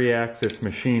a 3-axis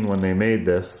machine when they made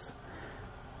this.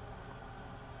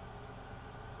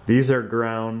 These are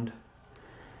ground,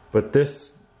 but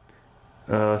this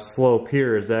slope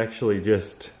here is actually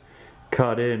just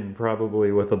cut in,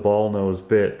 probably with a ball nose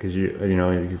bit, because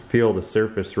you feel the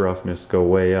surface roughness go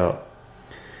way up.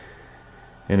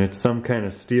 And it's some kind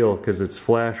of steel because it's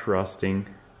flash rusting.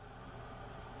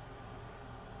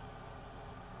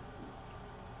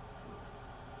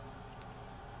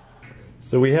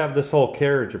 So we have this whole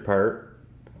carriage apart.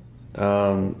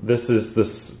 This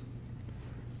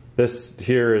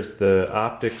here is the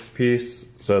optics piece.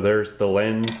 So there's the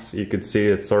lens. You can see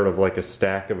it's sort of like a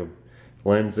stack of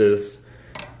lenses.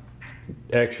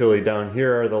 Actually down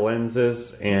here are the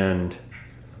lenses, and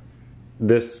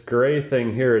this gray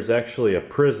thing here is actually a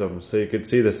prism. So you can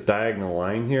see this diagonal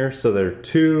line here. So there are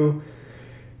 2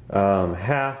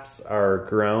 halves are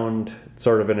ground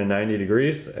sort of in a 90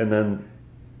 degrees, and then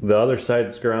the other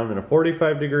side's ground in a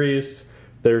 45 degrees.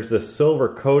 There's a silver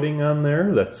coating on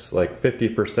there that's like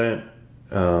 50%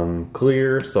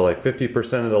 clear, so like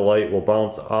 50% of the light will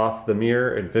bounce off the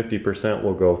mirror and 50%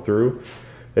 will go through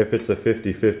if it's a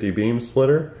 50-50 beam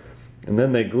splitter. And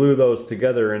then they glue those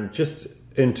together and just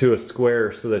into a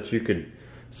square so that you could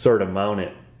sort of mount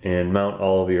it and mount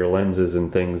all of your lenses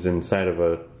and things inside of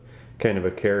a kind of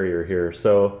a carrier here.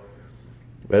 So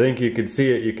I think you could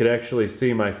see it. You could actually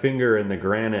see my finger in the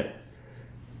granite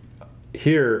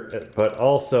here, but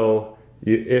also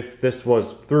if this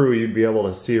was through, you'd be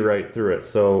able to see right through it.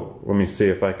 So let me see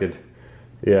if I could,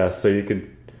 yeah, so you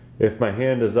could, if my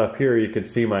hand is up here, you could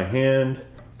see my hand,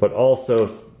 but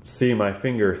also see my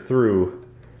finger through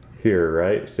here,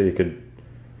 right? So you could,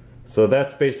 so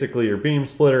that's basically your beam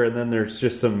splitter, and then there's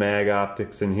just some mag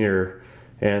optics in here.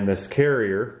 And this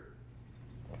carrier,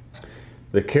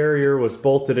 the carrier was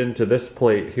bolted into this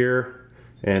plate here,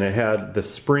 and it had the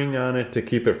spring on it to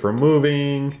keep it from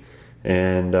moving,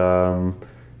 and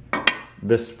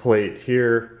this plate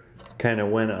here kind of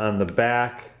went on the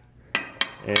back,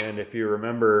 and if you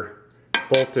remember,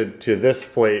 bolted to this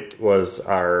plate was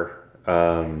our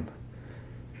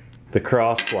the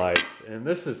cross slides, and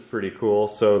this is pretty cool.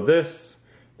 So this,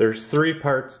 there's 3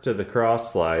 parts to the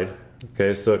cross slide.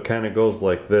 Okay, so it kind of goes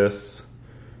like this.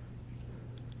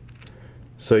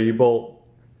 So you bolt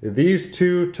these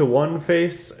 2 to one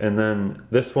face and then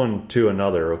this one to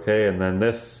another, okay, and then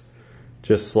this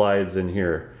just slides in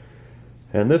here.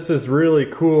 And this is really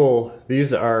cool.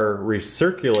 These are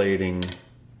recirculating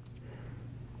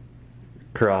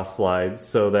cross slides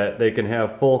so that they can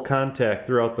have full contact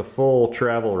throughout the full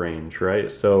travel range,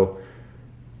 right? So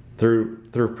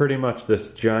through pretty much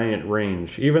this giant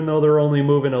range, even though they're only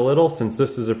moving a little, since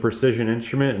this is a precision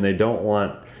instrument and they don't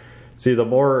want, see, the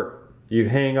more you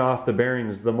hang off the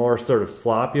bearings, the more sort of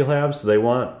slop you'll have, so they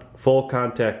want full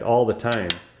contact all the time.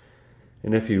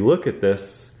 And if you look at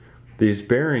this, these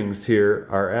bearings here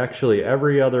are actually,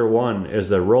 every other one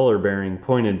is a roller bearing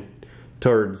pointed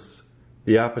towards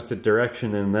the opposite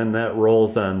direction, and then that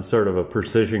rolls on sort of a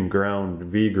precision ground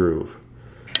V groove.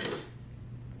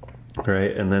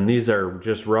 Right, and then these are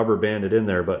just rubber banded in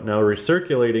there, but now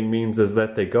recirculating means is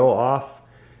that they go off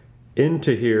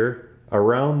into here,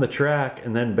 around the track,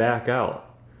 and then back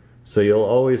out. So you'll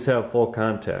always have full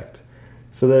contact.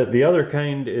 So that the other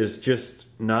kind is just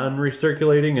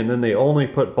non-recirculating, and then they only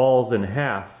put balls in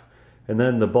half, and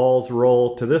then the balls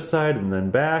roll to this side and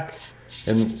then back,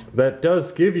 and that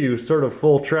does give you sort of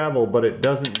full travel, but it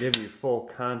doesn't give you full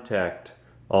contact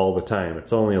all the time.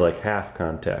 It's only like half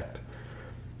contact.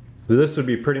 So this would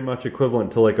be pretty much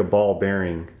equivalent to like a ball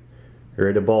bearing.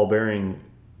 Right? A ball bearing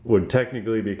would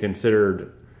technically be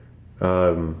considered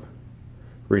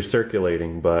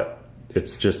recirculating, but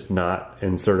it's just not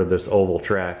in sort of this oval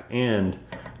track. And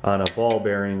on a ball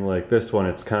bearing like this one,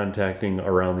 it's contacting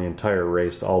around the entire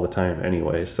race all the time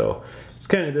anyway. So it's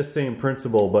kind of the same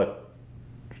principle, but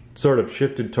sort of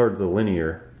shifted towards the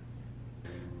linear.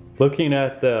 Looking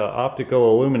at the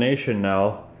optical illumination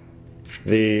now,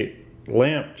 the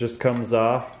lamp just comes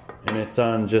off and it's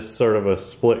on just sort of a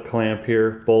split clamp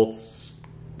here, bolts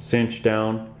cinched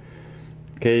down.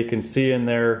 Okay, you can see in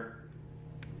there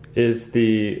is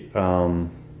the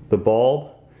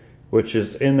bulb, which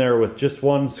is in there with just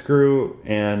one screw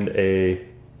and a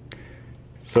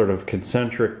sort of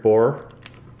concentric bore.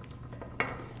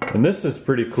 And this is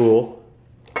pretty cool.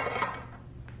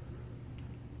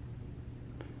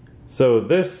 So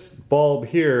this bulb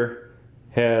here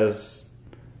has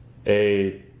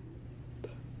a,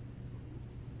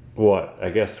 what, I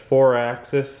guess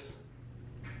 4-axis,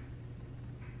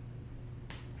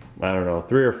 I don't know,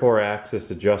 3 or 4-axis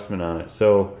adjustment on it.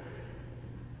 So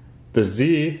the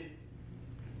Z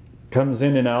comes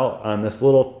in and out on this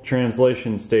little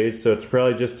translation stage, so it's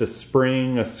probably just a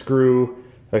spring, a screw,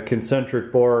 a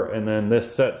concentric bore, and then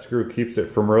this set screw keeps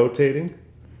it from rotating.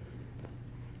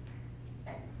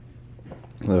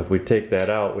 If we take that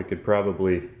out, we could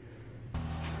probably...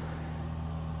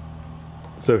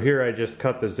 So here I just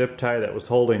cut the zip tie that was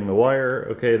holding the wire.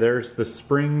 Okay, there's the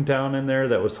spring down in there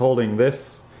that was holding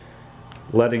this,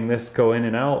 letting this go in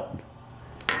and out.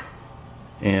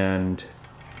 And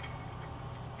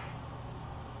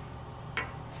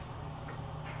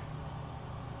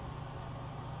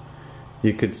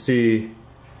you could see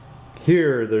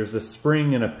here there's a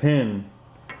spring and a pin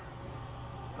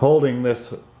holding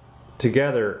this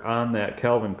together on that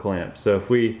Kelvin clamp. So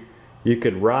if you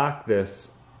could rock this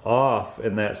off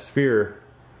and that sphere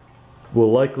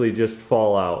will likely just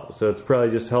fall out. So it's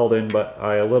probably just held in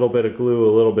by a little bit of glue,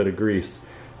 a little bit of grease.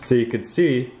 So you could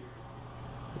see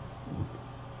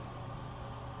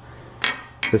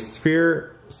the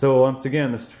sphere. So once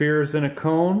again, the sphere is in a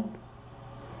cone.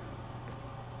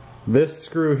 This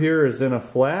screw here is in a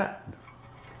flat.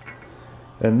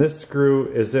 and this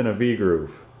screw is in a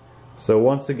V-groove. So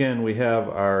once again we have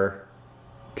our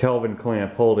Kelvin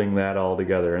clamp holding that all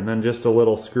together, and then just a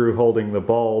little screw holding the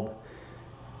bulb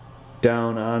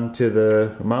down onto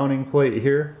the mounting plate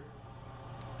here.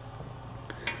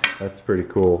 That's pretty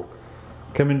cool.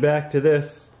 Coming back to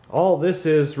this, all this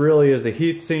is really is a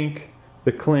heat sink,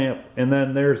 the clamp, and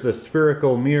then there's a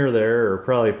spherical mirror there, or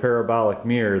probably parabolic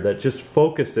mirror, that just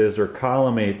focuses or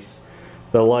collimates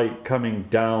the light coming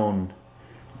down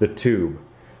the tube.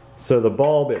 So the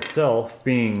bulb itself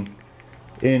being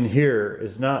in here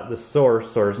is not the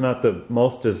source, or is not the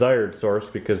most desired source,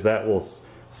 because that will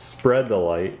spread the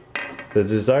light. The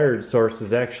desired source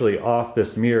is actually off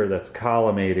this mirror that's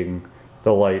collimating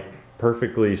the light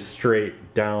perfectly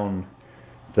straight down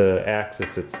the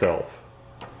axis itself.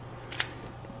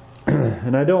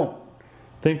 And I don't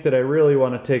think that I really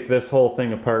want to take this whole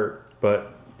thing apart,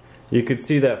 but you could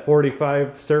see that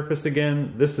 45 surface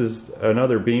again. This is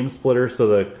another beam splitter, so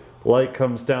the light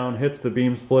comes down, hits the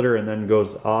beam splitter, and then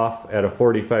goes off at a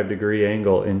 45-degree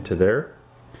angle into there.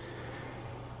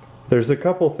 There's a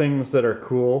couple things that are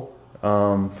cool.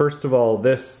 First of all,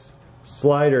 this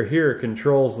slider here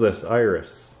controls this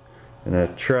iris, and I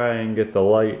try and get the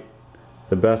light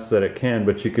the best that it can,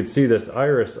 but you could see this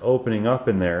iris opening up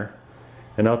in there,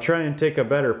 and I'll try and take a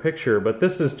better picture, but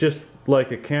this is just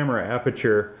like a camera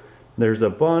aperture. There's a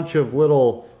bunch of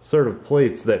little sort of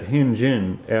plates that hinge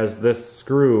in as this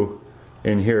screw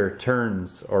in here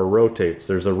turns or rotates.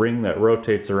 There's a ring that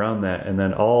rotates around that, and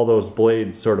then all those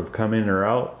blades sort of come in or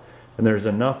out, and there's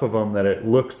enough of them that it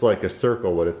looks like a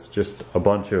circle, but it's just a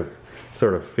bunch of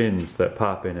sort of fins that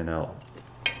pop in and out.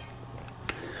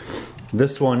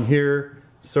 This one here,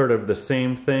 sort of the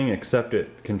same thing, except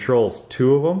it controls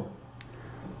two of them.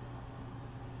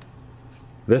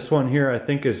 This one here I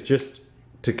think is just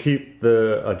to keep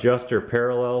the adjuster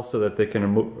parallel so that they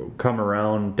can come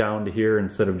around down to here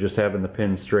instead of just having the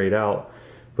pin straight out.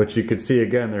 But you can see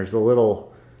again, there's a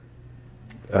little,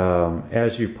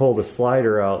 as you pull the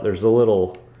slider out, there's a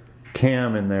little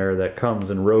cam in there that comes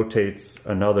and rotates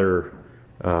another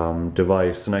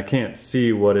device, and I can't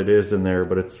see what it is in there,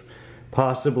 but it's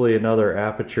possibly another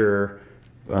aperture,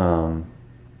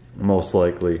 most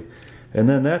likely. And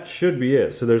then that should be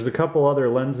it. So there's a couple other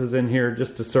lenses in here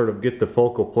just to sort of get the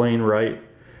focal plane right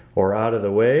or out of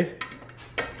the way.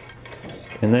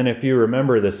 And then if you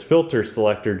remember, this filter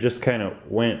selector just kind of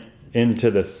went into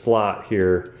the slot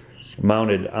here,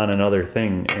 mounted on another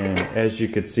thing. And as you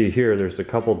can see here, there's a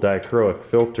couple dichroic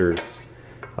filters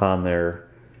on there.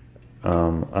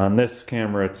 On this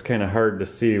camera it's kind of hard to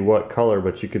see what color,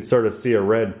 but you could sort of see a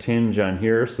red tinge on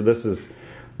here. So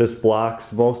this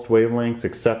blocks most wavelengths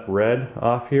except red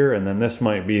off here, and then this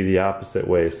might be the opposite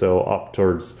way, so up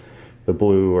towards the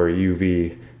blue or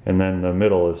UV, and then the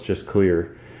middle is just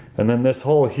clear. And then this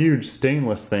whole huge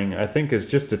stainless thing I think is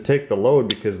just to take the load,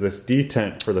 because this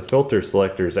detent for the filter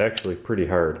selector is actually pretty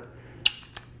hard.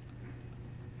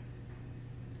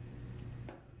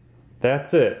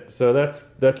 That's it. So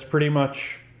that's pretty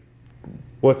much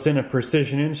what's in a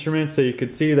precision instrument. So you can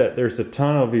see that there's a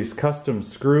ton of these custom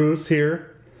screws here.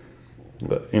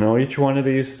 But, you know, each one of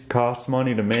these costs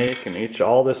money to make, and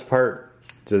all this part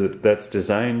that's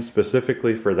designed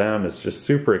specifically for them is just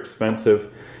super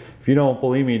expensive. If you don't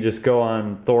believe me, just go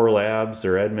on Thor Labs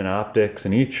or Edmund Optics,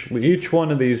 and each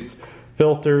one of these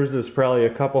filters is probably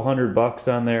a couple $100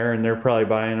 on there, and they're probably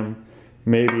buying them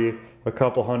maybe a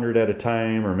couple hundred at a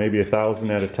time, or maybe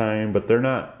 1,000 at a time, but they're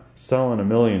not selling a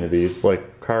million of these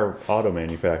like car auto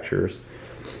manufacturers.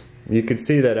 You can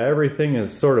see that everything in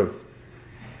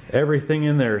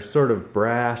there is sort of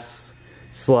brass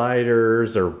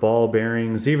sliders or ball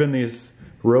bearings. Even these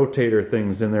rotator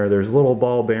things in there, there's little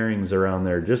ball bearings around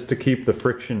there just to keep the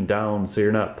friction down so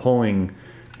you're not pulling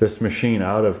this machine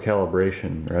out of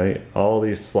calibration, right? All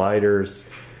these sliders.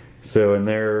 So in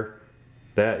there,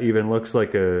 that even looks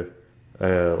like a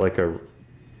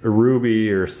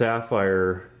ruby or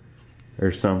sapphire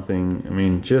or something. I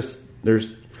mean, just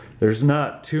there's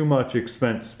not too much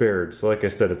expense spared. So like I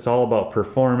said, it's all about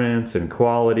performance and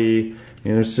quality.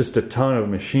 And there's just a ton of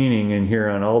machining in here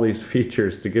on all these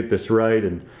features to get this right.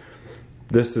 And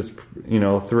this is, you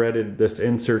know, threaded, this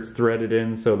insert's threaded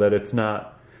in so that it's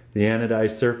not, the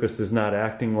anodized surface is not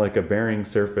acting like a bearing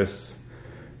surface,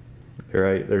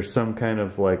 right? There's some kind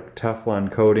of like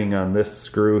Teflon coating on this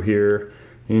screw here.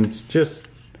 And it's just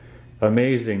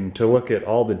amazing to look at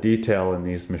all the detail in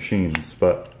these machines.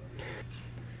 But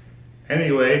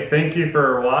anyway, thank you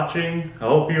for watching. I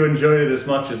hope you enjoyed it as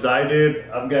much as I did.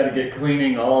 I've got to get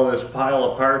cleaning all of this pile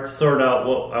of parts, sort out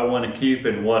what I want to keep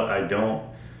and what I don't.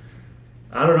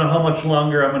 I don't know how much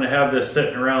longer I'm going to have this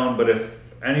sitting around, but if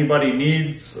anybody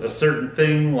needs a certain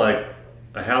thing like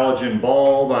a halogen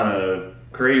bulb on a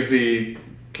crazy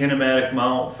kinematic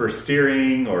mount for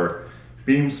steering or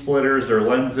beam splitters or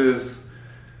lenses,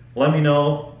 let me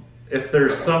know. If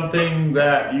there's something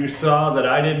that you saw that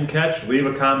I didn't catch, leave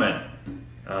a comment.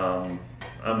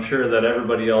 I'm sure that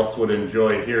everybody else would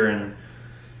enjoy hearing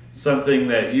something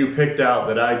that you picked out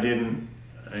that I didn't.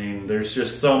 I mean, there's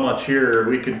just so much here.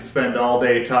 We could spend all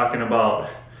day talking about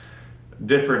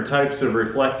different types of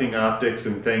reflecting optics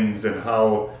and things and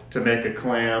how to make a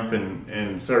clamp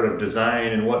and sort of design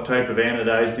and what type of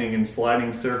anodizing and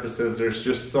sliding surfaces. There's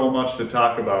just so much to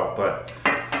talk about, but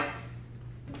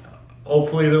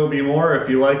hopefully there will be more. If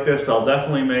you like this, I'll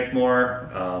definitely make more,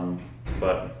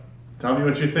 but tell me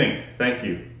what you think. Thank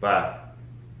you. Bye.